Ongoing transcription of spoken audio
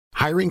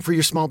Hiring for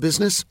your small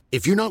business?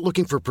 If you're not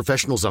looking for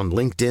professionals on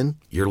LinkedIn,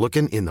 you're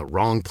looking in the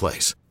wrong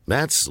place.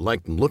 That's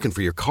like looking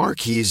for your car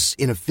keys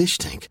in a fish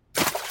tank.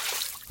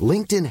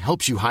 LinkedIn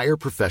helps you hire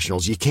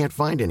professionals you can't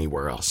find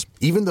anywhere else,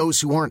 even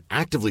those who aren't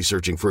actively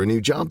searching for a new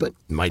job but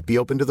might be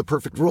open to the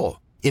perfect role.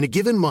 In a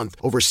given month,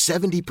 over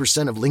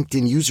 70% of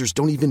LinkedIn users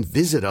don't even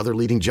visit other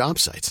leading job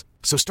sites.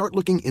 So start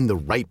looking in the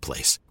right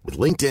place. With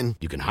LinkedIn,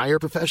 you can hire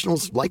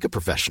professionals like a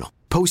professional.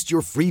 Post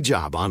your free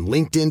job on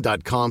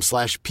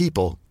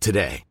linkedin.com/people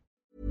today.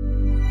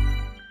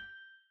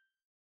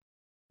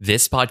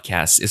 This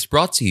podcast is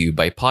brought to you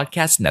by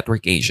Podcast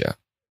Network Asia.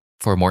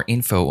 For more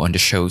info on the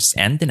shows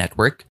and the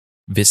network,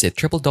 visit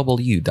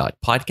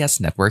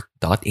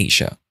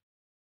www.podcastnetwork.asia.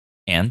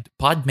 And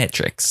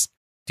Podmetrics,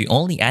 the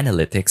only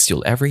analytics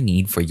you'll ever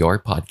need for your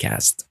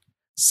podcast.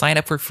 Sign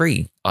up for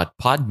free at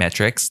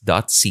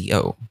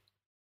podmetrics.co.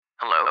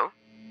 Hello?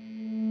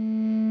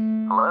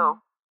 Hello?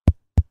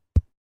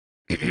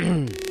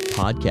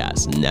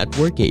 Podcast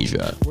Network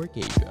Asia.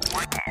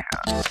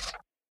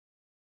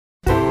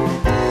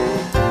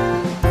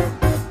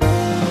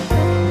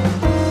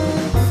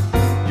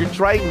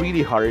 You're trying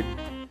really hard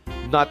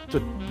not to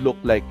look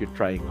like you're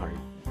trying hard.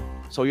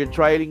 So you're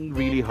trying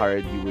really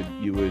hard.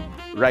 You would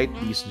write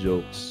these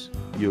jokes.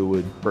 You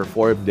would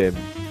perform them,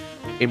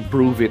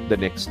 improve it the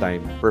next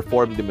time,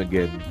 perform them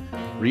again,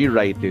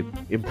 rewrite it,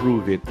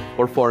 improve it,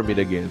 perform it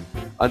again,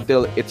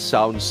 until it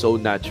sounds so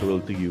natural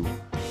to you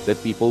that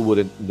people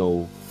wouldn't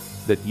know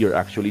that you're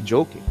actually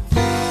joking.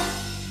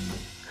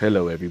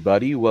 Hello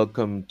everybody,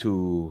 welcome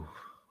to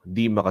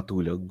Di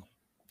Makatulog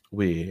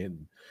with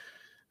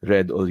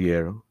Red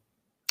Oliero.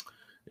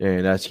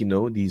 And as you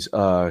know, these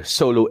are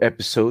solo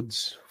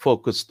episodes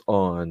focused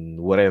on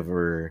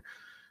whatever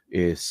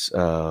is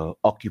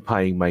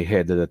occupying my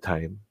head at the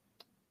time.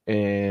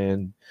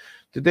 And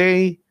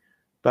today,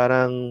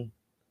 parang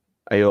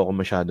ayoko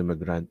masyado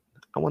mag-rant.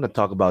 I want to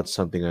talk about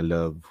something I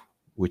love,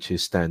 which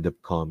is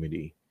stand-up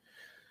comedy.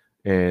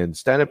 And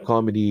stand-up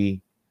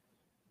comedy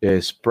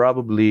is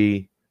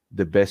probably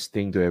the best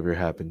thing to ever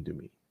happen to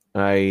me.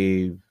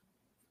 I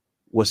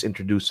was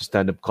introduced to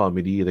stand-up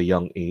comedy at a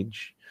young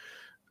age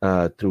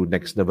through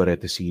Next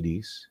Navarrete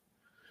CDs.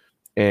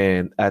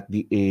 And at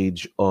the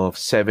age of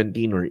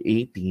 17 or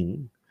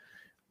 18,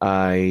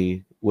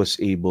 I was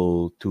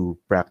able to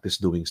practice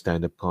doing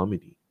stand-up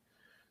comedy.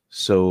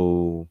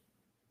 So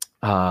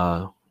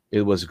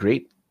it was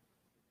great.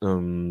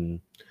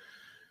 It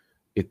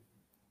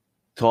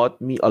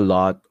taught me a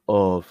lot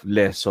of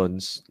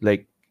lessons,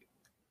 like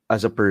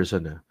as a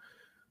person.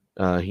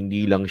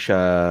 Hindi lang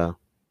siya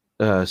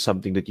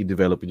something that you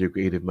develop in your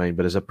creative mind,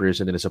 but as a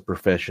person and as a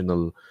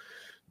professional,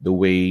 the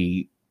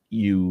way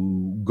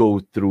you go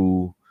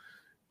through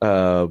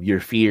your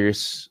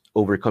fears,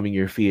 overcoming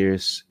your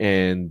fears,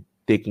 and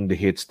taking the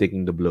hits,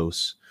 taking the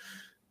blows.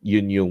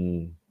 Yun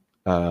yung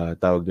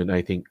tawag dun,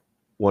 I think,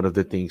 one of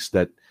the things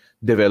that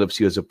develops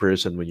you as a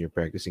person when you're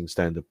practicing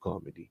stand-up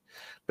comedy.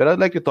 But I'd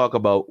like to talk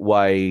about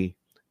why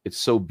it's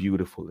so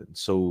beautiful and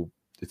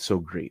it's so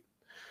great.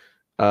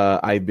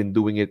 I've been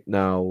doing it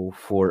now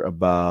for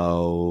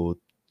about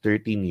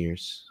 13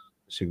 years,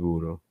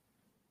 siguro.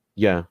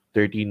 Yeah,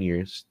 13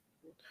 years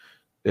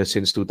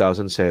since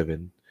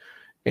 2007.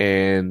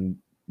 And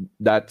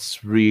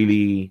that's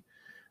really,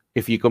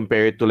 if you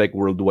compare it to like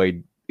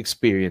worldwide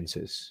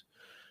experiences,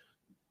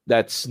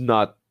 that's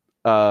not,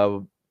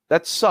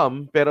 that's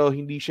some, pero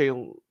hindi siya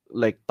yung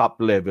like top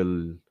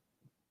level,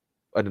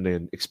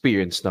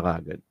 experience na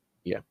kagad.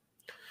 Yeah.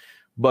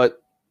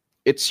 But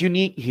it's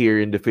unique here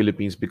in the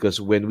Philippines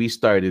because when we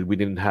started, we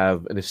didn't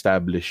have an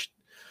established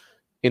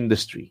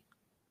industry.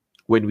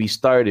 When we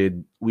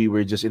started, we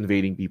were just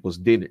invading people's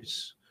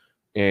dinners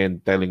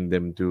and telling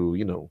them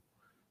to,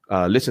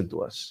 listen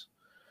to us.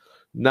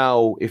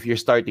 Now, if you're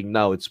starting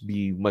now, it's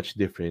be much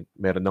different.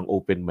 Meron ng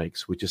open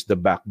mics, which is the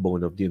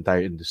backbone of the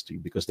entire industry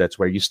because that's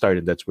where you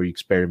started. That's where you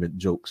experiment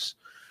jokes,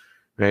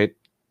 right?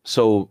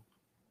 So,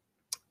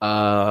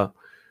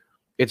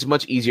 it's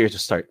much easier to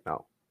start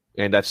now,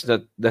 and that's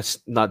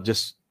not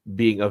just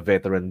being a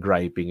veteran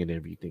griping and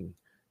everything.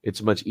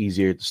 It's much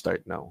easier to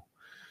start now.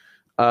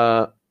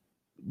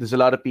 There's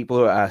a lot of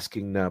people who are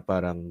asking na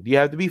parang, do you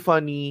have to be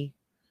funny?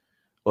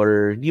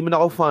 Or hindi man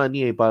ako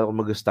funny para ako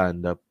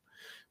mag-stand up.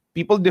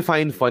 People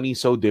define funny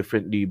so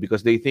differently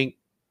because they think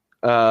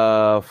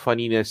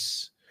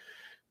funniness.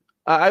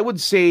 I would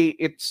say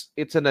it's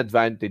an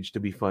advantage to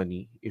be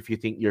funny if you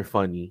think you're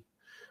funny.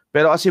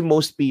 Pero kasi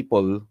most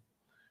people,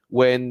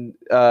 when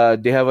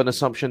they have an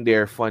assumption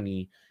they're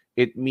funny,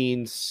 it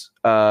means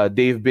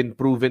they've been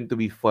proven to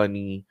be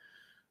funny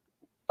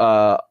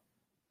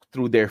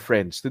through their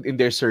friends, in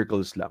their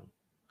circles lang.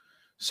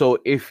 So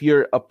if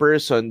you're a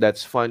person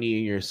that's funny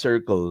in your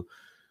circle,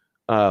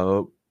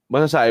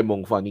 masasabi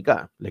mong funny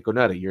ka. Like,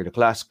 kunwari, you're the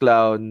class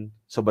clown,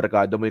 sa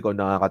barkada mo, ikaw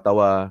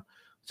nakakatawa,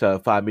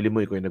 sa family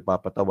mo, ikaw yung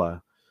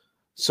nagpapatawa.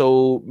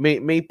 So,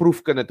 may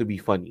proof ka na to be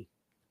funny,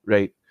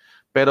 right?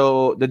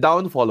 Pero the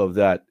downfall of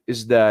that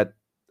is that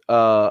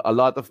a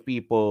lot of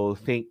people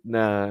think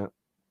na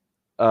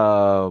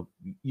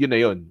yun na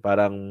yun.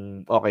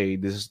 Parang, okay,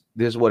 this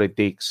is what it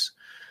takes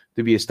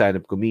to be a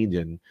stand-up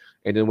comedian.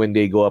 And then when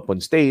they go up on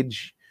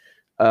stage,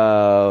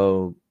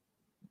 uh,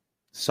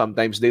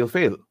 sometimes they'll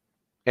fail.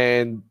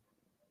 And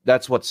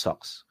that's what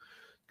sucks.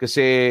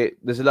 Kasi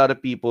there's a lot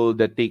of people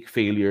that take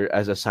failure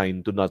as a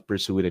sign to not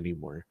pursue it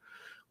anymore.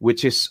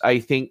 Which is, I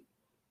think,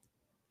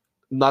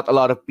 not a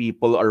lot of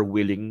people are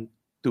willing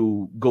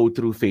to go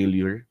through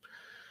failure.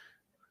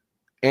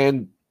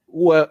 And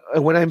what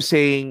I'm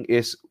saying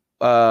is,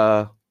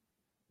 not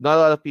a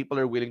lot of people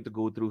are willing to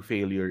go through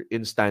failure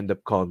in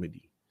stand-up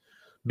comedy.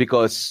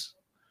 Because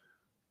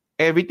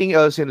everything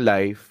else in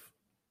life,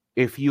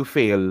 if you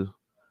fail,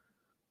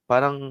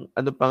 parang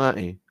ano pa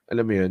nga eh,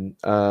 alam mo yun,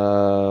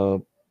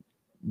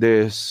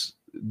 this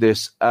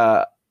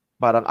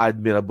parang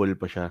admirable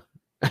pa siya.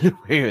 Alam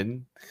mo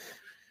yun?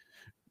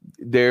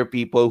 There are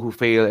people who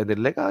fail and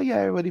then like, oh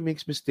yeah, everybody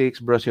makes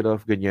mistakes, brush it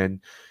off, ganyan.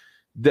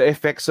 The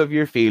effects of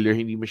your failure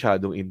hindi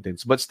masyadong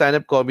intense. But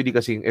stand-up comedy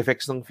kasi yung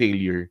effects ng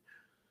failure,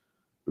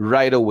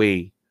 right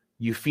away,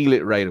 you feel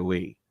it right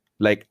away.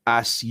 Like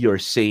as you're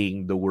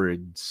saying the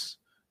words,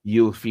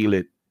 you'll feel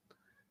it.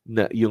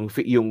 Na yung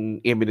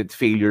imminent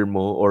failure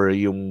mo or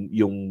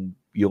yung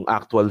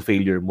actual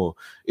failure mo,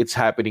 it's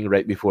happening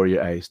right before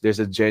your eyes. There's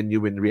a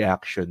genuine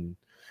reaction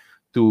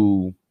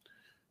to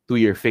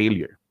your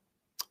failure.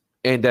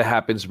 And that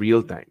happens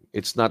real time.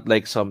 It's not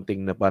like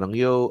something na parang,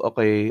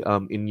 okay,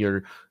 in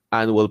your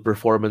annual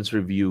performance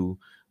review,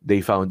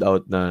 they found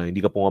out na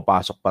hindi ka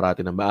pumapasok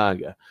parati na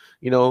maaga.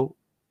 You know,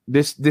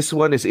 this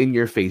one is in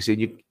your face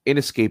and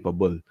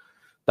inescapable.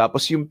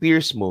 Tapos yung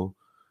peers mo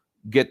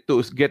get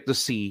to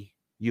see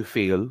you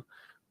fail,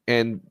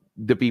 and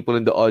the people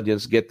in the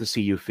audience get to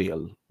see you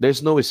fail.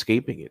 There's no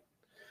escaping it.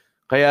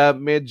 Kaya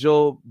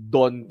medyo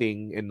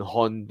daunting and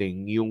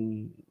haunting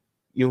yung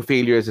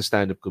failure as a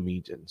stand-up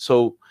comedian.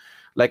 So,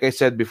 like I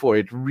said before,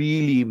 it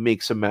really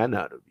makes a man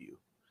out of you.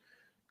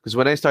 Because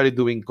when I started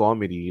doing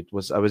comedy,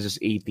 I was just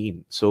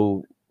 18.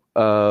 So,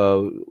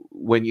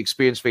 when you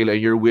experience failure,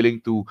 you're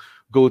willing to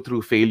go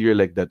through failure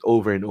like that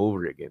over and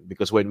over again.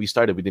 Because when we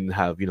started, we didn't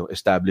have,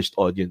 established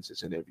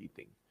audiences and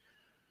everything.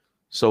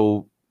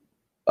 So,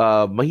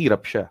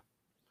 mahirap siya.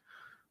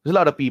 There's a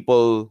lot of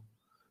people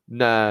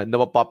na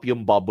napop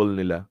yung bubble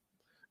nila.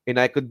 And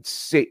I could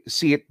see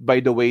it by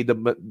the way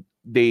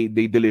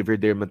they deliver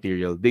their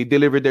material. They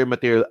deliver their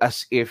material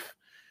as if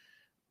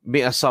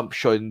may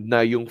assumption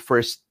na yung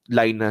first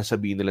line na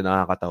sabihin nila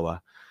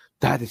nakakatawa.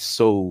 That is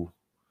so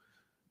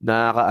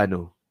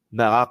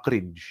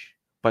nakaka-cringe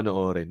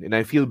panoorin. And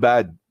I feel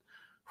bad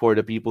for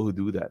the people who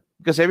do that.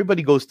 Because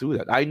everybody goes through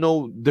that. I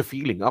know the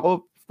feeling.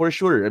 Ako, for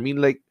sure. I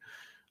mean, like,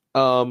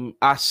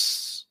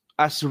 as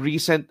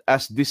recent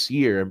as this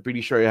year, I'm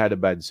pretty sure I had a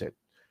bad set.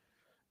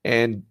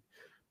 And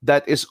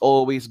that is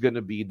always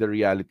gonna be the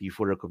reality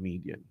for a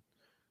comedian.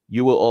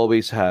 You will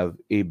always have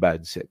a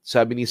bad set.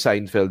 Sabi ni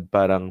Seinfeld,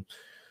 parang,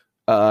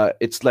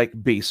 it's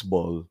like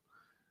baseball.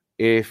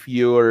 If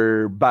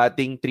you're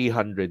batting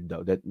 300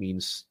 daw, that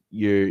means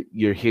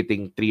you're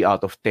hitting 3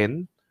 out of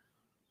 10.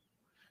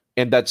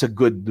 And that's a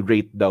good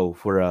rate daw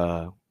for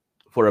a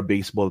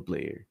baseball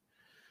player.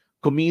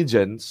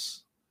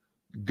 Comedians,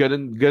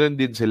 ganun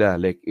din sila.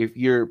 Like, if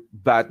you're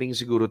batting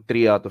siguro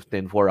 3 out of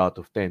 10, 4 out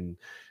of 10,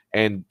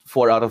 and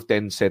 4 out of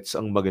 10 sets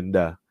ang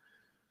maganda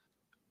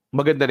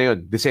na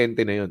yun.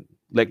 Decente na yun.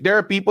 Like, there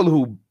are people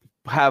who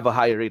have a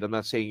higher rate. I'm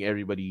not saying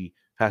everybody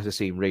has the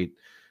same rate.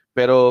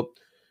 Pero,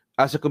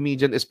 as a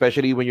comedian,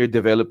 especially when you're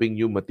developing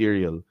new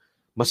material,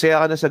 masaya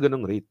ka na sa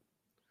ganung rate.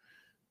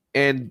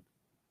 And,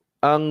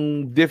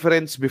 ang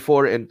difference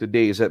before and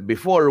today is that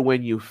before,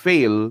 when you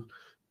fail,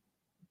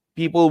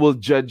 people will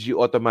judge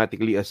you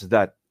automatically as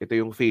that. Ito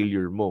yung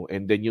failure mo.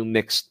 And then yung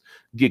next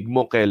gig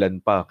mo, kailan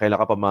ka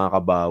pa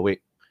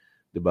makakabawi.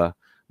 Diba?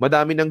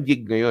 Madami ng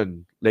gig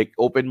ngayon. Like,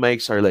 open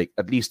mics are like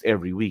at least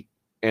every week.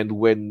 And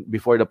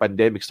before the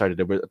pandemic started,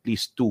 there were at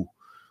least 2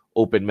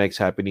 open mics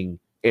happening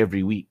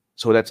every week.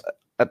 So that's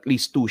at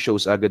least 2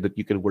 shows agad that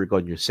you can work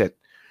on your set.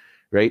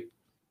 Right?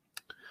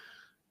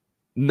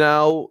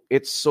 Now,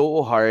 it's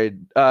so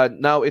hard.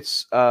 Now,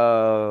 it's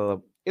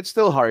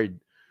still hard.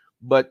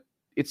 But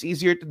it's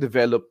easier to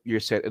develop your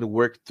set and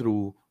work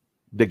through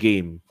the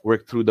game.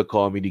 Work through the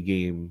comedy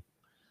game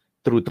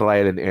through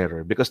trial and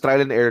error. Because trial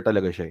and error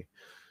talaga siya.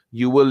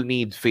 You will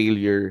need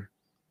failure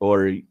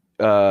or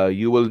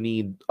you will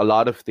need a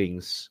lot of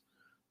things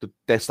to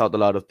test out a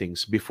lot of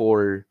things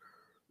before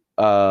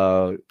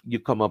you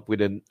come up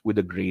with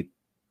a great,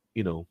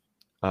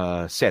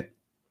 set.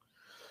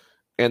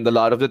 And a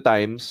lot of the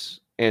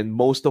times, and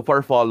most of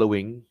our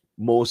following,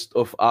 most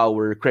of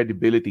our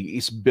credibility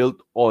is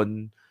built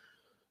on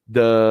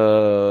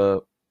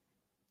the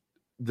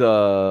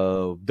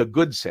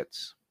good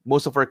sets.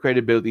 Most of our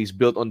credibility is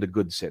built on the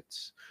good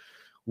sets,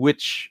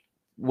 which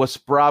was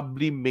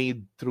probably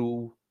made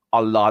through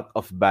a lot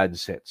of bad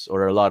sets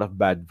or a lot of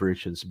bad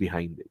versions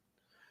behind it.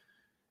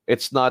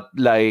 It's not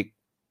like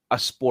a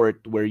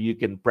sport where you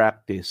can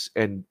practice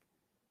and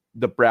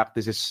the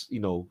practice is,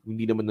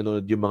 hindi naman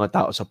nanonood yung mga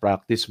tao sa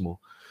practice mo.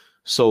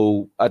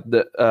 So at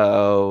the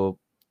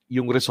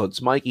yung results,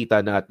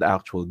 makikita na at the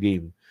actual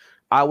game.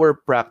 Our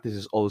practice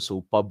is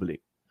also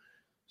public.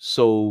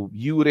 So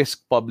you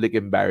risk public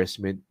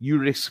embarrassment. You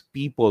risk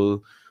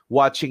people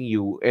watching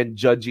you and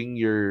judging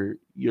your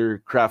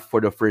craft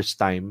for the first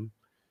time.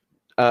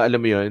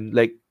 Alam mo yun?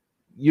 Like,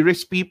 you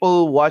risk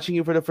people watching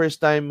you for the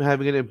first time,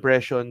 having an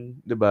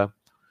impression, di ba?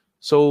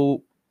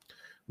 So,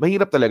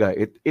 mahirap talaga.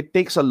 It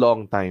takes a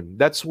long time.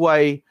 That's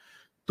why,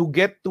 to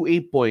get to a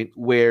point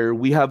where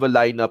we have a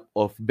lineup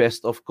of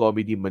Best of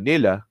Comedy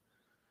Manila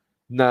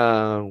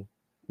na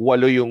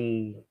 8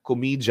 yung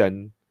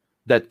comedian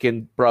that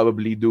can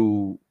probably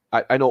do,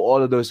 I know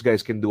all of those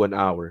guys can do an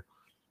hour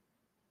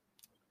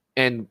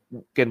and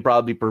can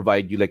probably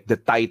provide you like the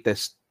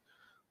tightest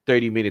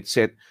 30-minute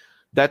set.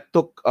 That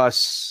took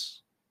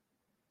us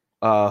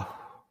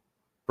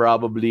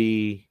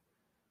probably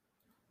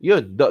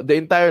the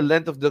entire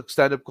length of the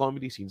stand-up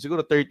comedy scene.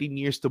 Siguro 13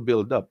 years to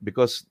build up,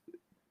 because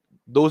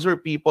those are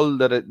people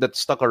that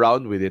stuck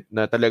around with it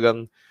na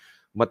talagang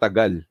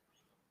matagal.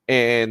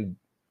 And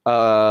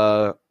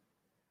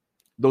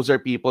those are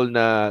people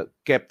na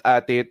kept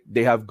at it.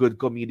 They have good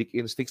comedic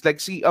instincts.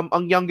 Like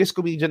ang youngest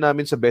comedian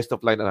namin sa best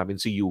of line namin,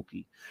 si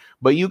Yuki.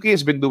 But Yuki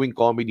has been doing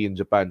comedy in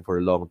Japan for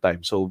a long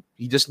time. So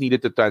he just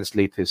needed to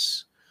translate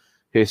his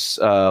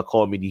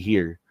comedy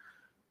here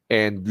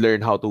and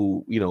learn how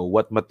to,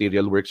 what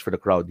material works for the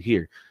crowd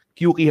here.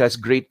 Yuki has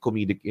great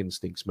comedic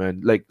instincts,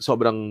 man. Like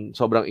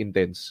sobrang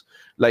intense.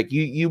 Like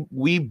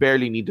we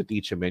barely need to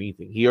teach him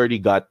anything. He already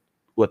got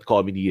what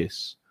comedy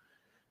is.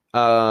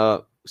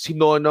 Si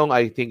Nonong,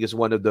 I think, is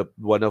one of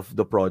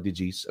the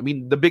prodigies. I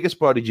mean, the biggest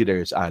prodigy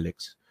there is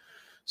Alex.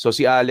 So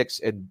si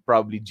Alex and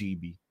probably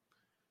GB,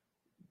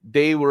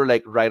 they were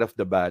like right off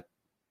the bat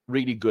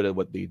really good at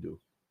what they do.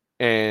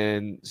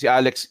 And si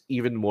Alex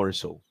even more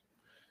so.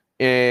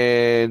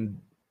 And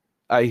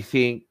I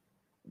think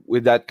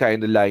with that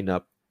kind of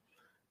lineup,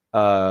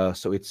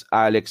 so it's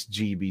Alex,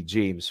 GB,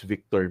 James,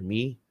 Victor,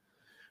 me,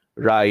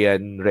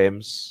 Ryan,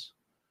 Rems,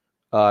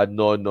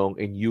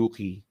 Nonong, and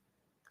Yuki.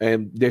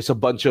 And there's a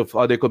bunch of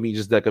other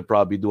comedians that could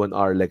probably do an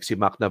hour, like si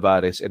Mac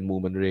Navarez and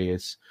Muman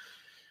Reyes.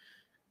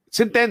 It's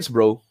intense,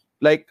 bro.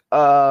 Like,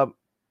 I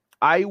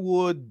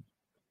would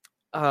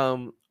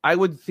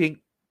think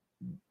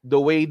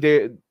the way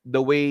that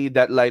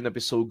lineup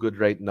is so good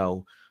right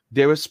now,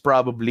 there was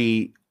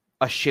probably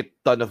a shit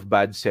ton of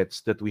bad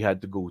sets that we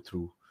had to go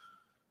through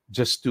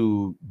just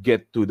to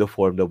get to the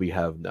form that we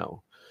have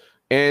now.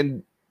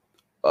 And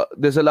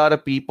there's a lot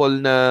of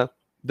people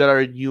that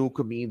are new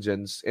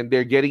comedians, and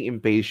they're getting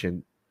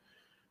impatient,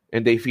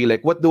 and they feel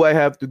like, what do I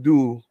have to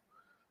do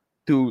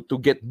to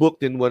get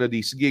booked in one of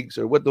these gigs,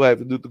 or what do I have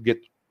to do to get,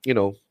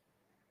 to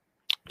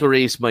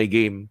raise my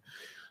game?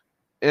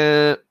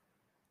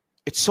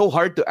 It's so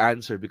hard to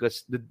answer,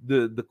 because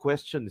the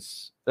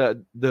questions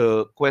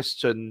the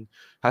question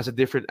has a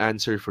different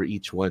answer for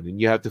each one, and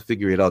you have to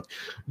figure it out.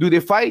 Do they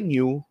find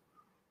you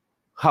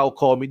how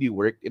comedy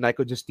worked, and I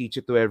could just teach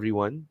it to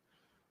everyone?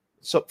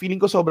 So feeling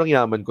ko sobrang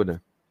yaman ko na.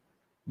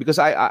 Because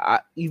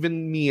I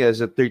even me as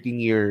a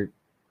 13-year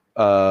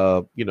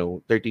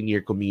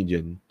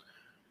comedian,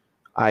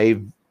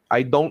 I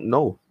don't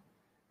know.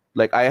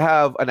 Like, I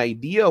have an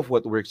idea of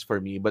what works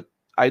for me, but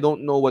I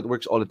don't know what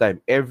works all the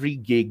time. Every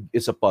gig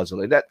is a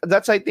puzzle. And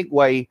that's I think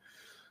why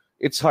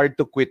it's hard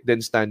to quit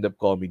then stand-up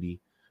comedy,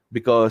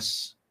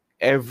 because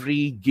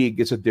every gig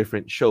is a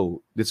different show.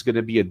 There's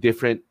gonna be a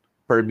different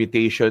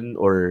permutation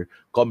or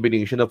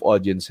combination of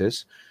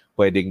audiences.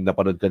 Pwedeng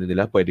napanood ka na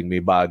nila, pwedeng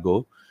may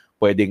bago,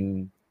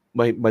 pwedeng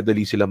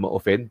madali sila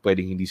ma-offend,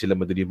 pwedeng hindi sila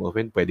madali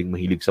ma-offend, pwedeng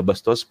mahilig sa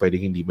bastos,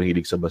 pwedeng hindi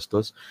mahilig sa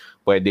bastos,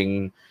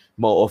 pwedeng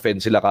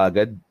ma-offend sila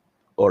kagad,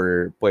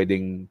 or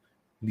pwedeng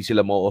hindi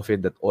sila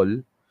ma-offend at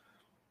all.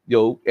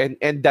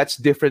 And that's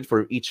different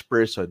for each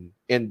person.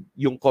 And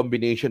yung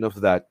combination of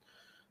that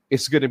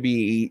is gonna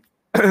be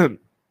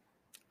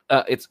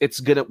what's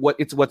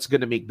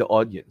gonna make the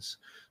audience.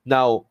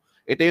 Now,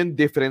 ito yung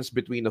difference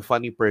between a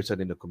funny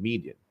person and a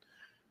comedian.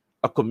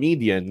 A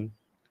comedian,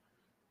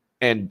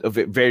 and a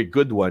very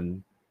good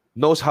one,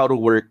 knows how to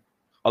work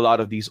a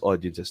lot of these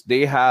audiences.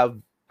 They have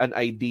an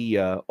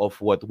idea of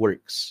what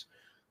works.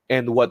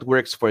 And what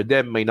works for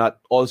them may not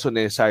also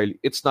necessarily,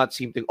 it's not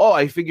something, oh,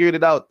 I figured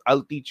it out,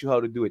 I'll teach you how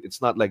to do it.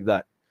 It's not like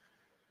that.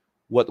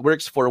 What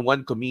works for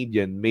one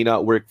comedian may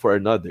not work for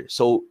another.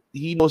 So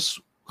he knows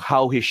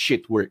how his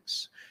shit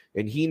works.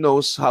 And he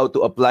knows how to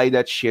apply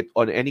that shit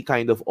on any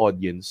kind of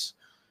audience.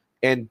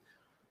 And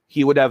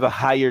he would have a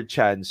higher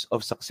chance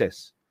of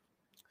success.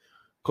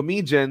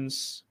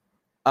 Comedians,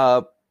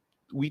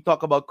 we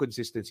talk about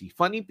consistency.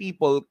 Funny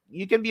people,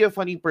 you can be a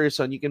funny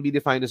person, you can be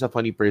defined as a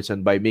funny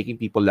person by making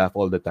people laugh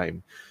all the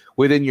time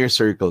within your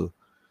circle.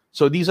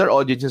 So these are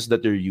audiences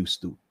that you're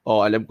used to.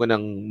 Oh, alam ko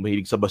nang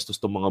mahilig sa bastos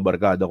tong mga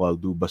barkada ko, I'll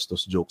do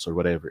bastos jokes or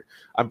whatever.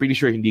 I'm pretty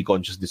sure hindi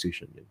conscious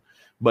decision yun.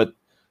 But,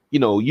 you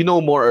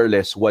know more or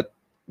less what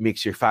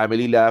makes your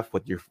family laugh,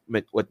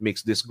 what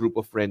makes this group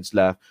of friends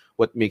laugh,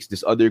 what makes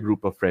this other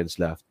group of friends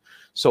laugh.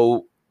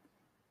 So,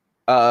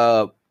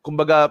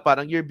 kumbaga,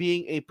 parang you're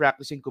being a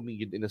practicing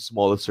comedian in a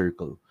small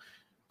circle.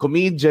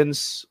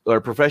 comedians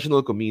or professional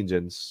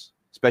comedians,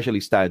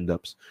 especially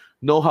stand-ups,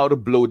 know how to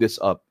blow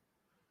this up.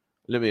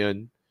 Alam mo yun?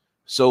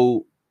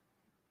 So,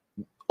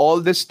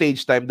 all the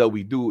stage time that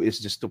we do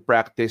is just to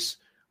practice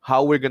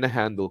how we're gonna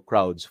handle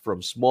crowds from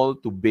small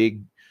to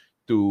big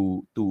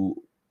to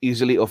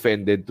easily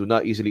offended to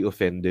not easily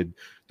offended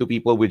to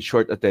people with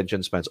short attention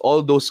spans.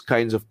 All those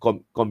kinds of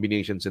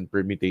combinations and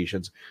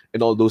permutations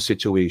in all those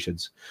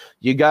situations.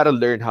 You gotta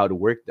learn how to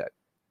work that.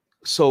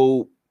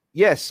 So,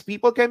 yes,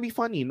 people can be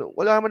funny. No,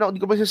 wala naman ako, hindi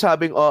ko ba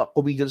sasabing,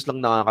 comedians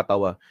lang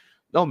nakakatawa.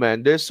 No,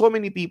 man, there's so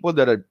many people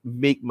that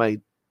make my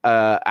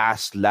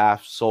ass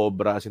laugh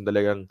sobra. As in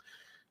talagang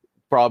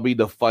probably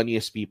the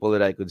funniest people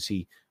that I could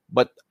see.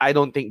 But I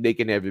don't think they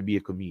can ever be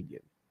a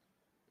comedian.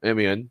 I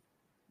mean,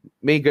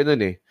 may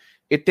ganun eh.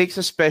 It takes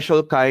a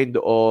special kind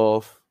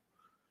of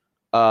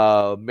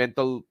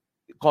mental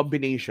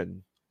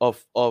combination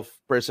of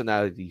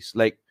personalities.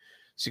 Like,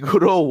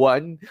 siguro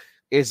one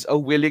is a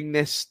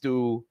willingness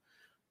to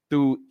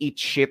eat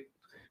shit.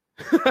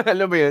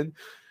 Alam mo yun?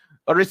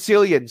 A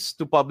resilience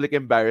to public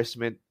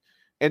embarrassment,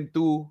 and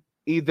to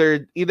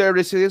either a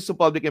resilience to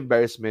public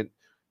embarrassment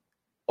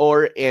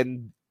or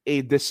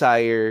a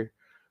desire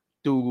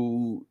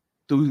to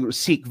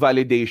seek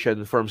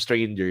validation from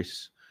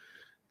strangers.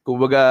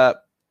 Kumbaga,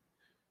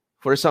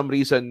 for some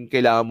reason,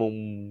 kailangan mong,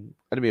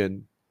 ano mo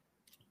yun,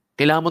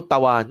 kailangan mong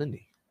tawanan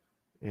eh.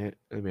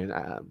 I mean,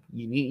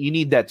 you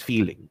need that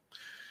feeling.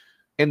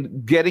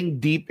 And getting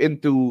deep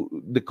into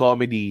the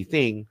comedy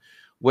thing,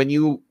 when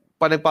you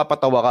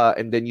nagpapatawa ka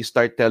and then you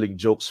start telling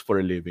jokes for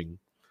a living,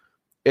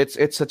 it's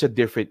such a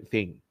different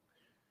thing.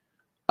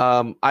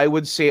 I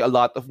would say a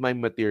lot of my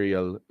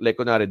material, like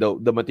kunwari,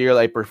 the material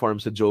I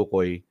performed sa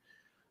Jokoy,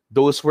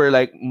 those were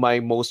like my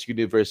most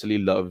universally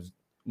loved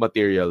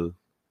material.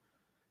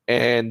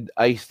 And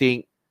I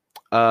think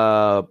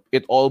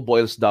it all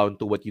boils down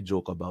to what you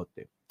joke about.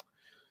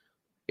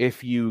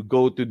 If you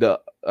go to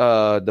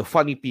the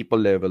funny people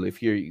level,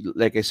 if you're,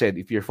 like I said,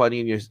 if you're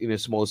funny in a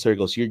small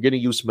circles, you're gonna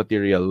use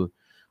material,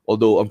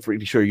 although I'm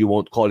pretty sure you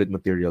won't call it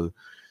material.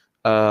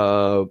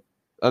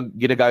 Ang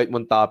ginagamit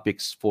mong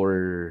topics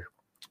for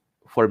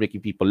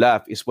making people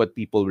laugh is what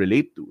people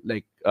relate to.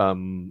 Like,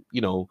 meron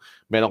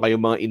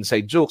kayong mga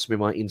inside jokes, may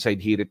mga inside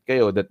hirit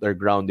kayo that are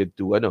grounded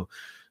to,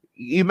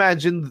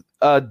 imagine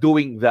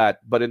doing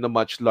that, but in a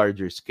much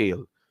larger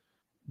scale.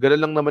 Ganun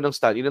lang naman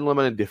ang yun lang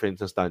naman ang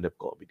difference ng stand-up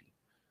comedy.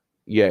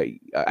 Yeah,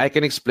 I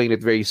can explain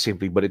it very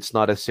simply, but it's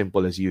not as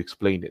simple as you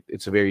explained it.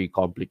 It's very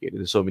complicated.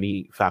 There's so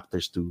many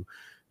factors to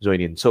join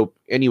in. So,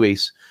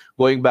 anyways,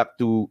 going back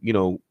to,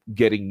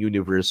 getting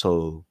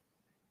universal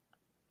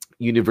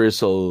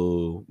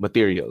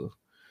material.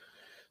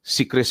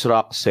 Si Chris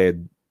Rock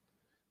said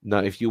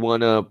na if you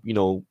wanna,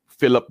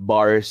 fill up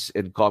bars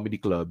and comedy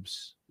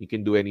clubs, you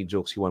can do any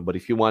jokes you want. But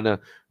if you wanna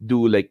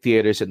do like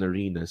theaters and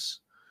arenas,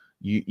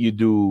 you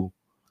do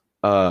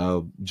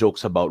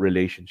jokes about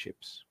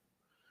relationships.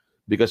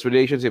 Because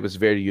relationship is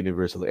very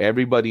universal.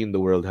 Everybody in the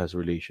world has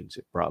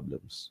relationship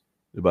problems.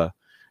 Diba?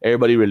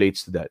 Everybody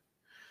relates to that.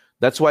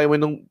 That's why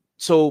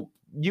so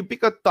you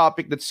pick a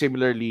topic that's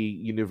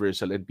similarly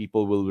universal and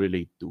people will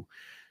relate to.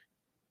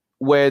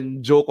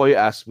 When Jokoy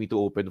asked me to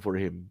open for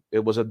him,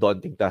 it was a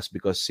daunting task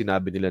because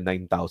sinabi nila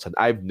 9,000.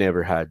 I've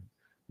never had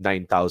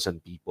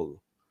 9,000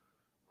 people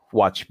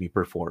watch me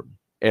perform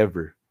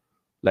ever,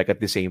 like at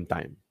the same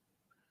time.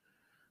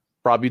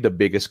 Probably the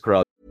biggest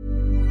crowd.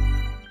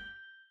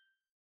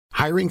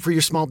 Hiring for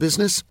your small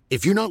business?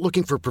 If you're not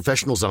looking for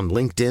professionals on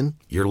LinkedIn,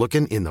 you're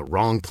looking in the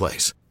wrong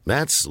place.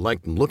 That's like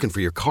looking for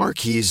your car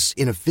keys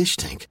in a fish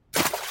tank.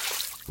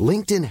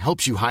 LinkedIn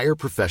helps you hire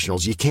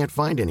professionals you can't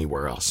find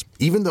anywhere else,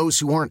 even those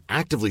who aren't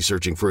actively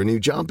searching for a new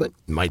job but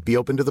might be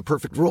open to the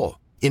perfect role.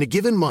 In a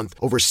given month,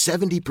 over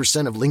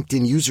 70% of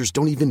LinkedIn users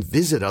don't even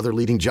visit other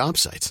leading job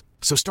sites.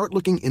 So start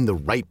looking in the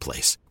right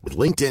place. With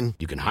LinkedIn,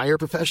 you can hire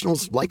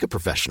professionals like a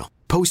professional.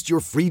 Post your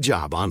free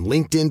job on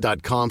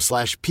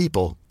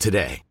linkedin.com/people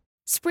today.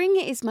 Spring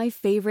is my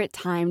favorite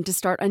time to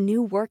start a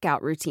new workout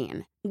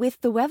routine.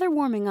 With the weather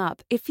warming up,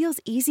 it feels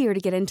easier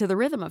to get into the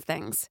rhythm of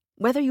things.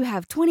 Whether you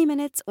have 20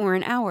 minutes or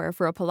an hour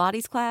for a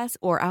Pilates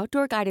class or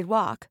outdoor guided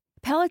walk,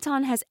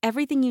 Peloton has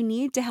everything you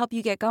need to help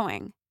you get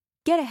going.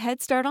 Get a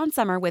head start on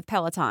summer with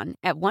Peloton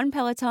at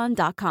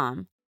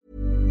onepeloton.com.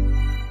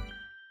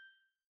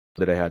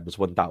 That I had was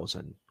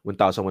 1,000,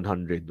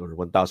 1,100 or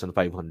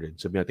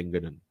 1,500. Sabi natin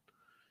ganun.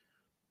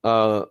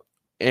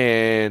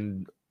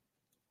 And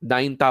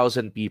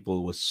 9,000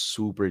 people was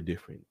super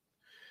different.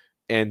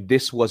 And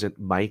this wasn't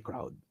my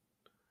crowd.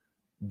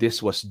 This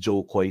was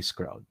Jokoy's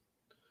crowd.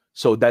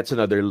 So that's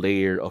another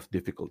layer of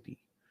difficulty.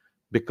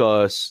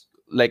 Because,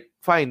 like,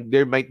 fine,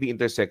 there might be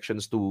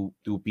intersections to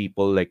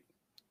people like,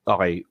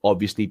 okay,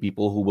 obviously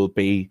people who will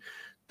pay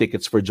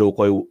tickets for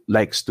Jokoy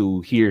likes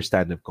to hear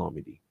stand-up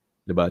comedy.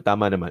 Diba?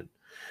 Tama naman.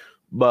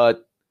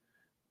 But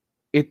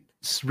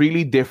it's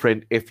really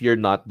different if you're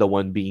not the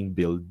one being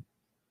billed.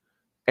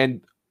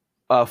 And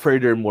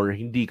furthermore,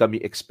 hindi kami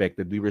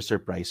expected. We were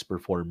surprise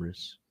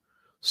performers.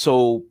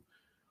 So,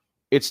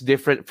 it's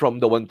different from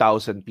the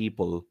 1,000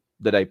 people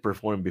that I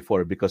performed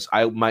before because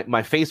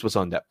my face was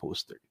on that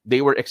poster.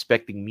 They were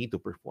expecting me to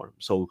perform.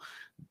 So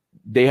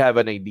they have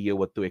an idea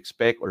what to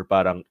expect, or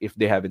parang if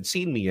they haven't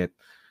seen me yet,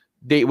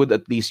 they would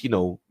at least,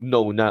 know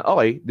na,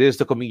 okay, this is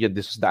the comedian,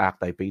 this is the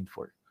act I paid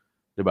for.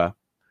 Diba?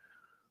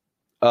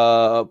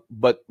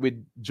 But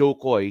with Joe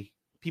Coy,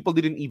 people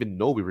didn't even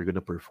know we were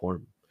gonna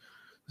perform.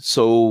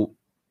 So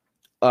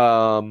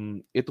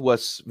it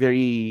was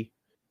very,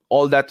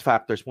 all that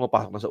factors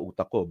pumapasok na sa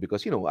utak ko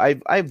because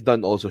I've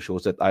done also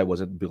shows that I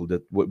wasn't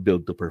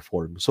built to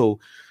perform. So,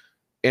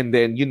 and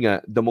then yun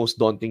nga, the most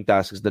daunting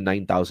task is the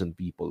 9,000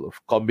 people, of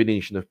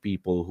combination of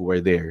people who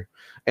are there,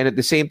 and at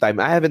the same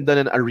time I haven't done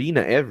an arena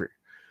ever.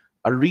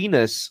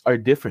 Arenas are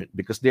different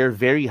because they're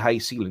very high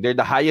ceiling. They're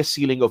the highest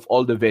ceiling of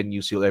all the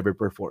venues you'll ever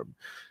perform,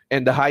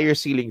 and the higher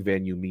ceiling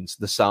venue means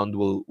the sound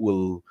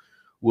will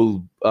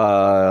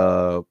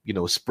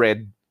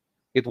spread.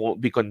 It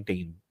won't be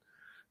contained.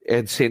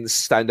 And since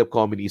stand-up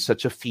comedy is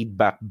such a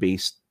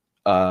feedback-based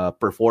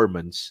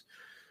performance,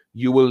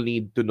 you will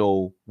need to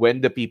know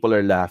when the people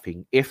are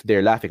laughing, if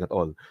they're laughing at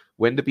all,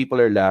 when the people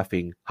are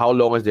laughing, how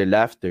long is their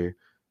laughter,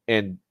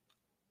 and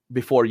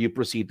before you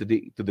proceed to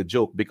the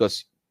joke,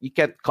 because you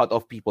can't cut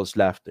off people's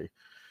laughter.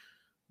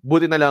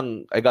 Buti na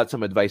lang, I got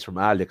some advice from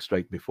Alex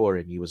right before,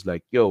 and he was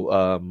like, yo,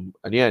 ano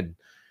yan,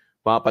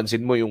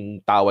 mapapansin mo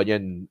yung tawa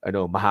niyan,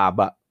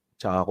 mahaba,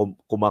 tsaka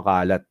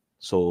kumakalat.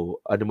 So,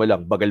 mo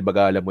lang,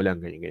 bagal-bagalan mo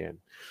lang, ganyan.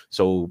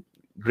 So,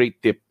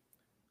 great tip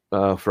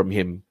from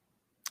him.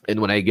 And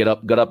when I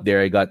got up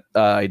there,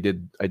 I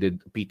did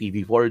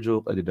PTV4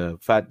 joke, I did a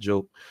fat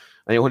joke.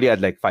 I only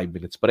had like 5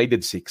 minutes, but I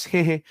did 6.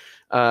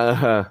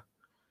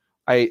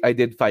 I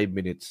did 5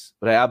 minutes,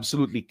 but I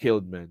absolutely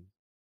killed, man.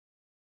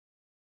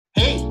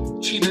 Hey,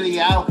 Chino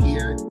Liao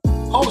here,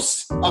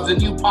 host of the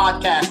new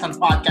podcast on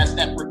Podcast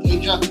Network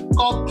Asia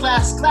called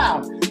Class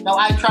Clown. Now,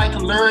 I try to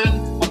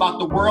learn about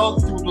the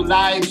world through the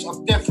lives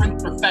of different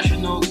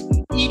professionals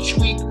each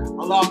week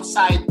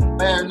alongside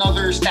by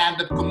another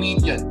stand-up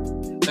comedian.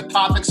 The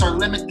topics are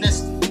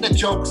limitless, and the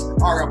jokes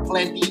are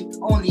aplenty,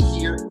 only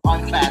here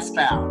on Class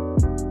Clown.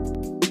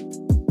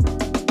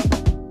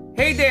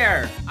 Hey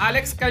there!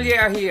 Alex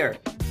Calleja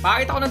here.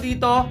 Bakit ako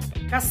nandito?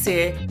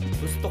 Kasi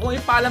gusto kong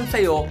ipaalam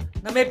sa'yo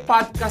na may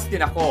podcast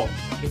din ako.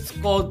 It's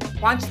called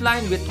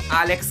Punchline with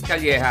Alex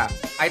Calleja.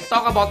 I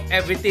talk about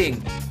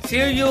everything.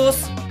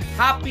 Serious,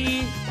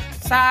 happy,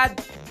 sad,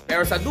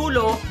 pero sa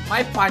dulo,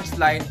 may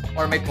punchline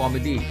or may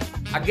comedy.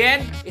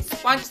 Again, it's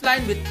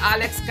Punchline with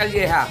Alex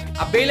Calleja.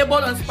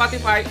 Available on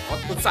Spotify o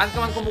kung saan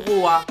ka man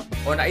kumukuha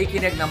o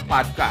naikinig ng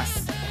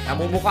podcast.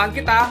 Namumukhaan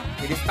kita,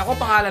 nilista ko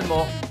pangalan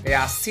mo,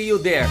 kaya see you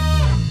there.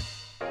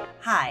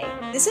 Hi,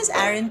 this is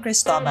Aaron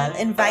Cristobal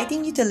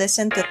inviting you to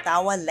listen to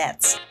Tawa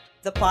Let's,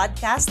 the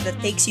podcast that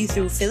takes you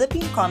through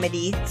Philippine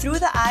comedy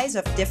through the eyes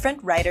of different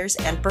writers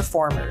and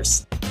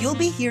performers. You'll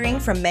be hearing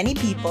from many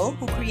people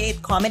who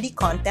create comedy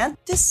content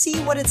to see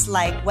what it's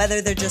like whether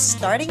they're just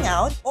starting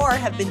out or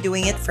have been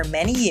doing it for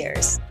many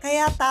years.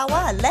 Kaya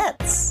tawa,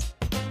 let's!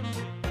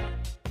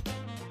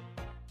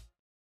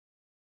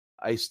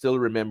 I still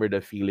remember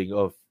the feeling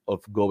of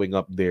going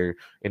up there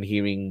and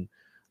hearing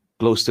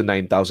close to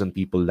 9,000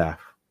 people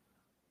laugh.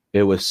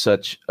 It was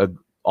such a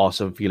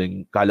awesome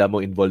feeling. Kala mo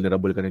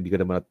invulnerable ka na, hindi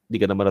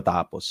ka na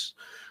matatapos.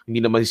 Hindi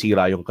na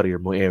masisira yung career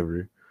mo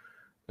ever.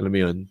 Alam mo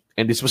yun?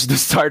 And this was the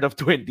start of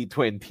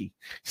 2020.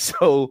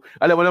 So,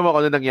 alam mo naman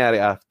kung ano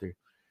nangyari after.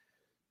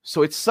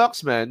 So, it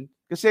sucks, man.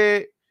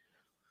 Kasi,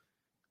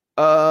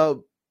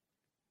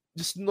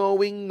 just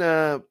knowing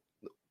na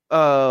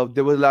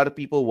there were a lot of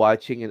people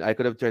watching and I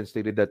could have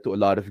translated that to a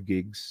lot of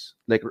gigs.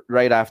 Like,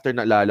 right after,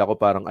 naalala ko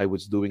parang I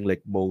was doing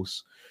like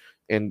most.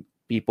 And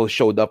people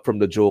showed up from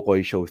the Joe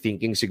Coy show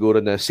thinking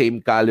siguro na same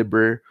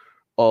caliber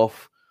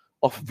of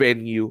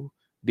venue.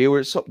 They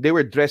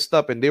were dressed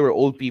up and they were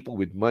old people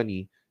with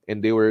money.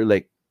 And they were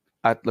like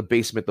at the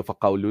basement of a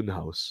Kowloon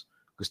house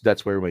because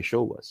that's where my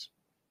show was.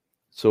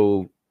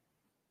 So,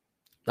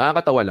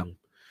 nakakatawa lang.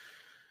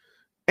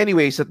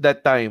 Anyways, at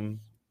that time,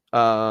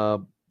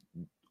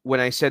 when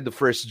I said the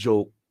first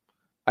joke,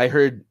 I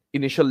heard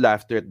initial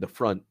laughter at the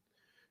front.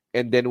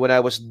 And then when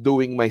I was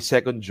doing my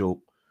second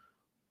joke,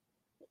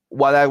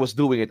 while I was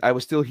doing it, I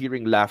was still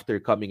hearing laughter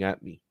coming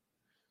at me.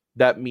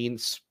 That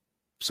means,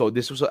 so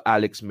this was what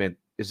Alex meant,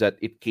 is that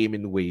it came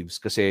in waves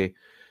kasi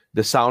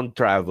the sound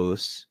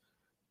travels,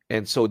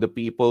 and so the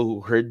people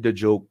who heard the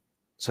joke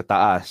sa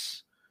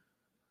taas,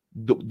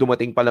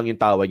 dumating pa lang yung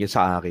tawa niya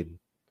sa akin.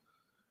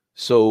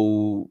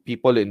 So,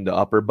 people in the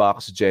upper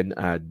box, Gen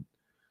Ad,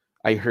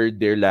 I heard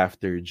their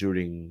laughter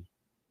during,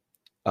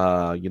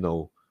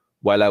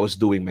 while I was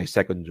doing my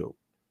second joke.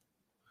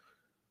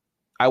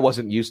 I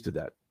wasn't used to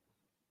that.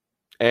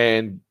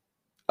 And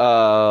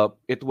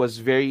it was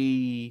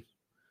very,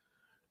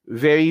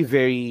 very,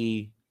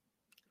 very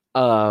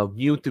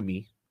new to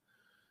me.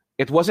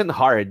 It wasn't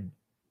hard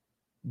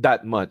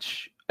that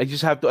much. I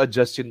just have to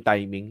adjust yung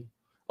timing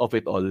of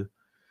it all.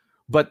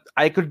 But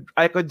I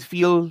could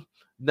feel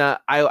na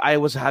I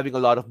was having a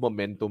lot of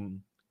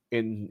momentum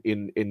in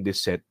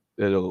this set.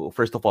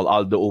 First of all,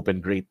 Aldo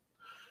opened great.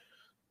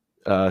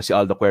 Si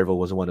Aldo Cuervo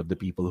was one of the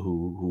people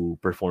who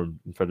performed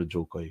in front of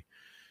Jokoy.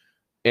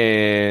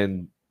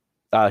 And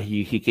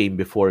he came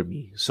before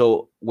me.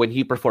 So when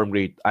he performed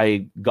great,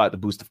 I got a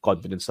boost of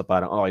confidence na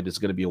parang, okay, this is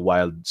gonna be a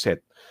wild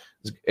set.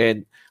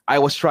 And I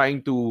was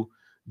trying to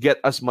get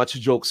as much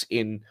jokes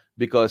in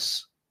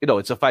because,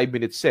 it's a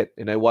 5-minute set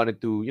and I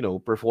wanted to,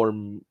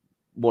 perform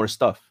more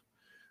stuff.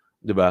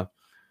 Diba?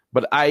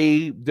 But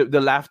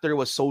the laughter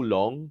was so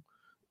long,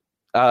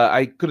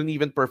 I couldn't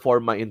even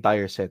perform my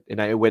entire set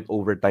and I went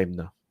overtime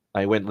na.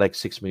 I went like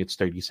 6 minutes,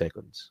 30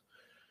 seconds.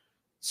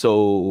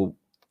 So,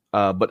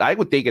 but I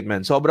would take it,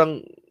 man.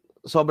 Sobrang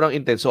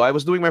intense. So I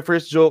was doing my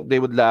first joke, they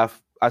would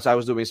laugh. As I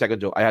was doing my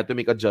second joke, I had to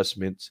make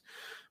adjustments.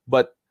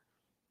 But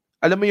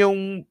alam mo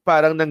yung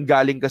parang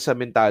nanggaling ka sa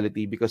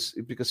mentality because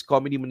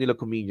Comedy Manila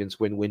comedians,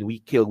 when we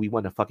kill, we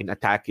want to fucking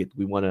attack it.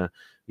 We want to,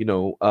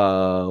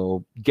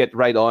 get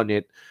right on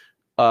it,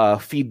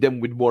 feed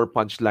them with more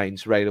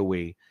punchlines right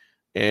away.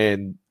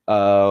 And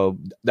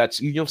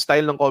that's yung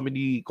style ng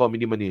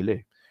Comedy Manila.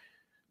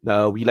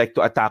 We like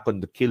to attack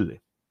on the kill.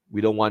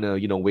 We don't want to,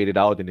 wait it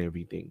out and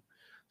everything.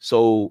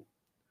 So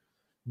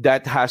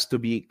that has to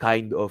be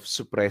kind of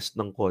suppressed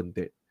ng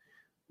konti.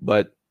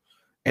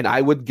 And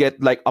I would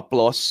get like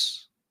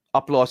applauses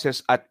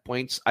at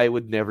points I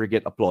would never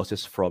get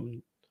applauses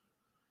from.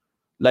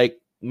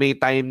 Like may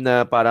time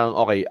na parang,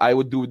 okay, I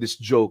would do this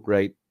joke,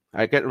 right?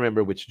 I can't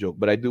remember which joke,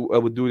 but I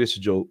would do this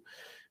joke.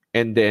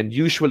 And then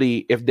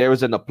usually if there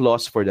was an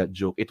applause for that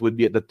joke, it would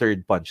be at the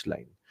third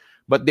punchline.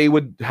 But they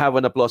would have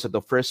an applause at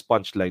the first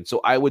punchline.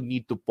 So I would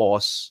need to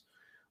pause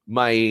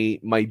my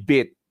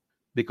bit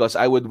because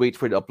I would wait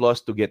for the applause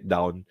to get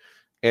down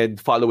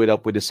and follow it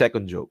up with the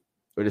second joke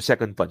or the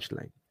second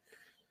punchline.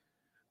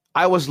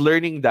 I was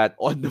learning that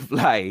on the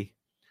fly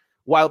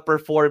while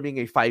performing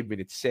a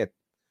 5-minute set.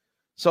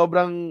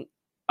 Sobrang,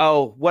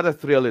 what a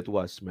thrill it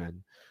was,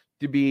 man.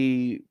 To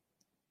be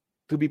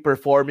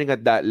performing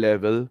at that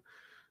level.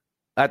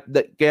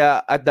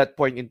 Kaya at that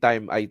point in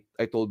time, I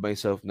told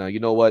myself na, you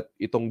know what,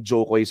 itong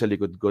Jokoy sa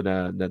likod ko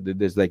na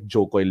there's like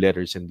Jokoy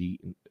letters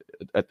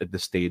at the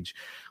stage.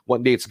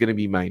 One day it's gonna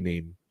be my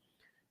name.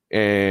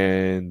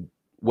 And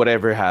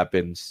whatever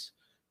happens,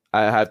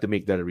 I have to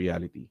make that a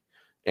reality.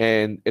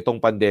 And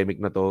itong pandemic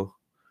na to,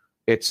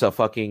 it's a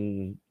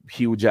fucking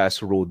huge ass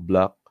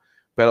roadblock.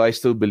 Pero I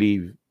still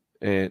believe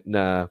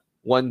na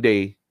one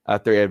day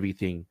after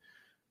everything,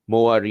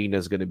 Moa Arena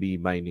is gonna be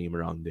my name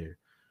around there.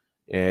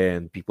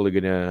 And people are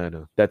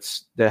gonna, that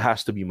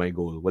has to be my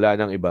goal. Wala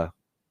nang iba.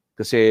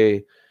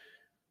 Kasi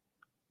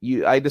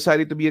I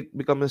decided to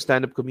become a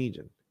stand-up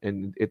comedian.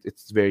 And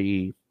it's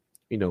very,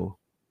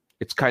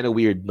 it's kind of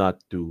weird not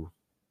to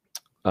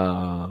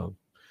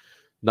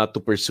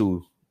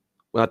pursue,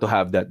 not to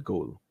have that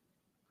goal.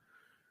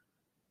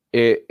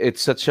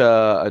 It's such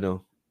a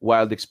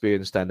wild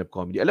experience, stand-up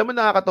comedy. Alam mo,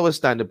 nakakatawa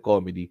stand-up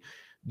comedy.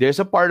 There's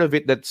a part of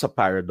it that's a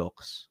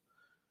paradox.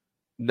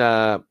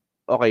 Na,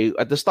 okay,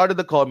 at the start of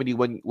the comedy,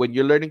 when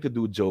you're learning to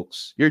do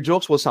jokes, your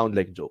jokes will sound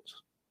like jokes.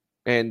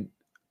 And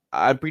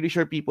I'm pretty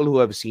sure people who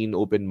have seen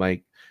open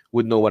mic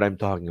would know what I'm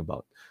talking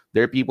about.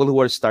 There are people who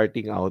are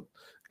starting out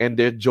and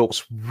their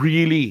jokes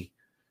really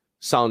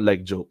sound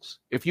like jokes.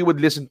 If you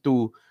would listen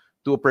to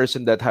a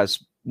person that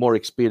has more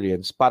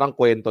experience, parang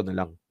kwento na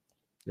lang.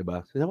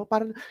 Diba?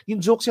 Parang,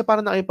 yung jokes niya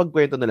parang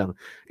nakipagkwento na lang.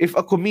 If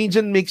a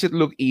comedian makes it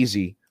look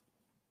easy,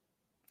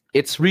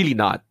 it's really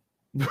not.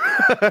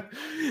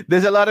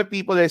 There's a lot of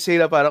people that say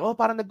that parang,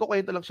 parang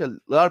nagkukwento lang siya.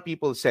 A lot of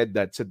people said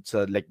that,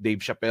 like Dave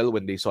Chappelle,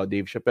 when they saw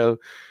Dave Chappelle,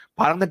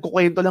 parang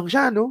nagkukwento lang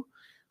siya, no?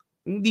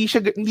 Hindi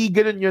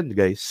ganun yun,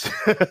 guys.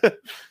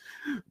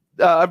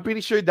 I'm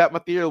pretty sure that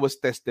material was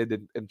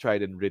tested and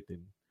tried and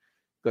written.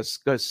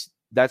 Because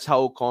that's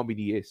how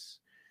comedy is.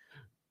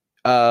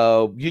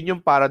 Yun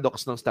yung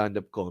paradox ng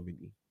stand-up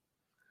comedy.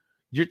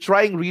 You're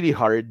trying really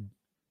hard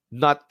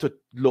not to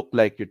look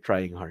like you're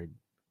trying hard.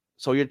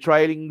 So you're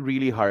trying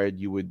really hard.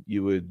 You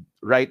would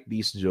write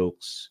these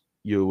jokes.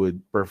 You would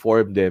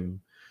perform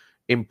them,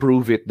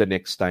 improve it the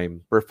next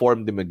time,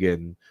 perform them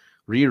again,